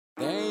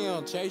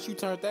Damn, Chase, you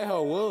turned that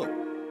hoe up.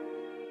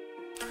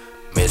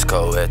 Miss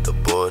Cole at the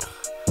border,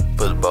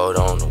 put the boat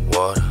on the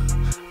water.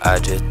 I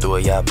just threw a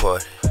yacht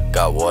party,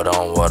 got water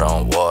on water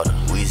on water.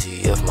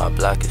 Wheezy if my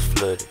block is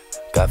flooded,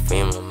 got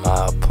FEMA in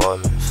my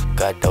apartments,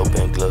 got dope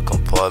in glove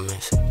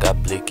compartments, got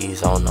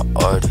blickies on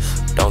the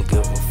artist. Don't give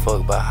a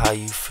fuck about how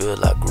you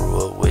feel, I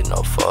grew up with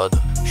no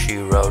father. She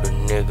rode a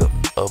nigga,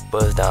 a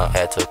buzz down,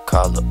 had to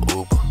call a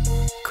Uber.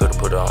 Could've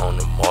put her on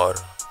the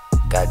martyr,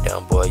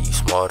 goddamn boy you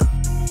smarter.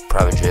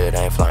 Private jet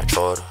ain't flying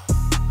charter,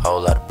 whole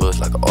lot of bush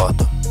like an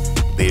author.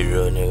 Be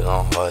real nigga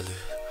on Harley,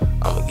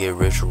 I'ma get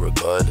richer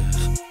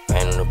regardless.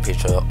 Painting a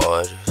picture of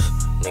artists,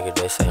 nigga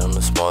they say I'm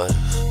the smartest.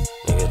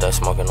 Niggas they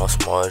smoking on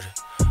smarty,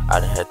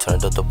 I done had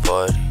turned up the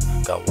party.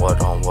 Got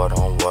water on water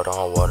on water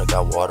on water,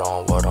 got water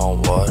on water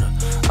on water.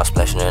 I'm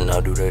splashing and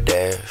I do the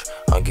dash,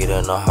 I'm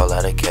getting a whole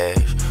lot of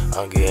cash.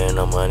 I'm getting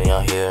the money,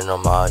 I'm hitting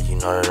them all, you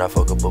know that I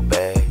fuck up a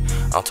bag.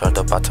 I'm turned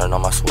up, I turn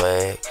on my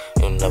swag,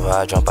 and never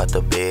I jump out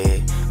the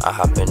bed. I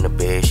hop in the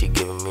bed, she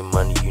giving me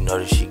money, you know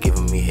that she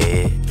giving me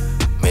head.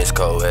 Miss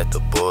Cole at the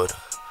border,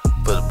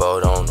 put the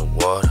boat on the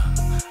water.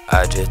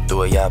 I just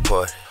threw a yacht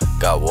party,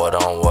 got water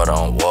on water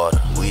on water.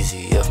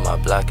 Wheezy if my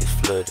block is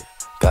flooded,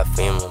 got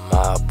FEMA in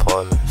my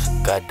apartments,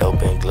 got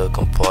dope in glove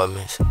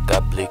compartments,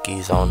 got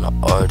blickies on the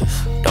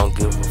artist. Don't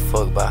give a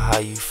fuck about how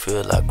you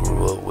feel, I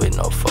grew up with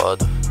no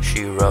father.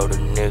 She rode a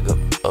nigga,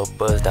 a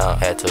buzz down,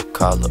 had to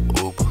call a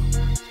Uber.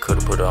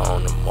 Could've put her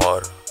on the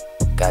martyr,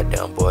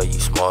 goddamn boy you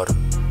smarter.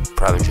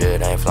 Private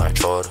jet ain't flying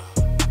charter,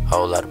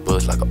 whole lot of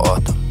bush like an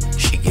author.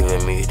 She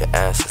giving me the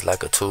answers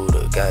like a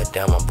tutor,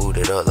 goddamn I'm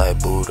booted up like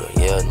Buddha.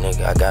 Yeah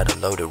nigga, I got a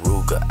loaded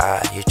Ruger,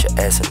 I hit your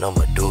ass and I'm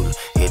a doodle.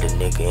 Hit a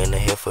nigga in the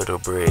head for the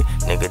bread,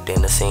 nigga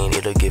then the scene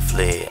it'll get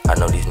fled. I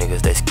know these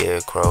niggas they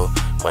scarecrow,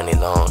 money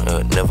long,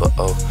 it'll never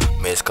owe.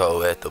 Miss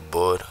Cole at the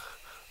border,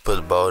 put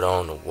the boat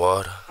on the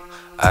water.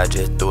 I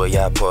just threw a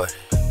yacht party,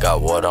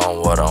 got water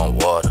on water on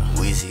water.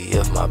 Wheezy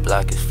if my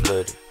block is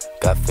flooded,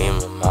 got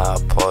FEMA in my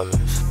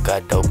apartments,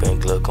 got dope in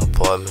glove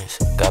compartments,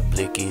 got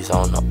blickies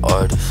on the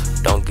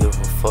artist. Don't give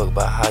a fuck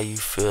about how you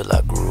feel,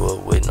 I grew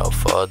up with no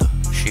father.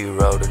 She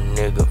rode a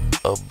nigga,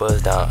 a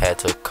buzz down, had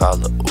to call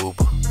a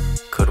Uber.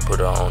 Could've put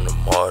her on the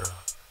martyr,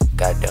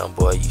 goddamn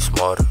boy you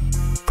smarter.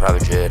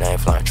 Private jet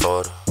ain't flying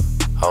charter,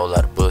 whole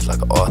lot of bush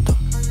like an author.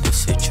 The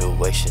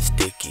situation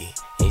sticky,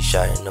 he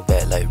shot in the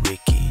back like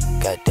Ricky.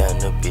 Goddamn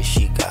the bitch,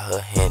 she got her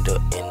hand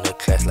up in the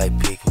class like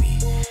pick me.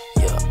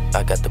 Yeah,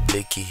 I got the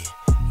blicky.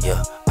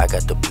 Yeah, I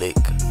got the blick.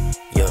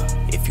 Yeah,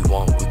 if you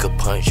want, we could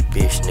punch,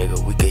 bitch,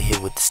 nigga, we could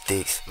hit with the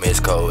sticks. Miss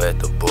Cole at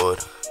the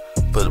border,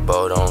 put the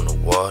boat on the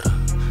water.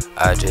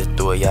 I just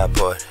threw a yacht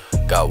party,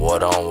 got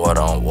water on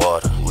water on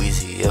water.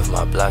 Wheezy if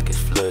my block is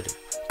flooded,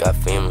 got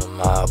FEMA in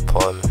my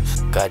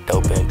apartments, got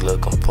dope in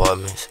glove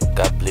compartments,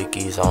 got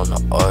blickies on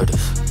the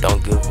artist.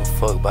 Don't give a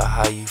fuck about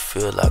how you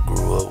feel, I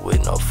grew up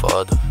with no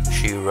father.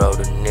 She rode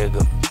a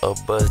nigga,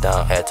 a buzz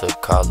down, had to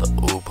call a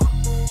Uber.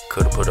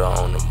 Could've put her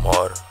on the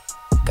martyr,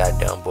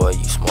 goddamn boy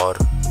you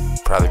smarter.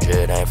 Private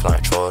jet ain't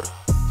flying charter,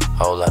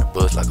 whole lot of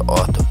bush like an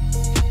author.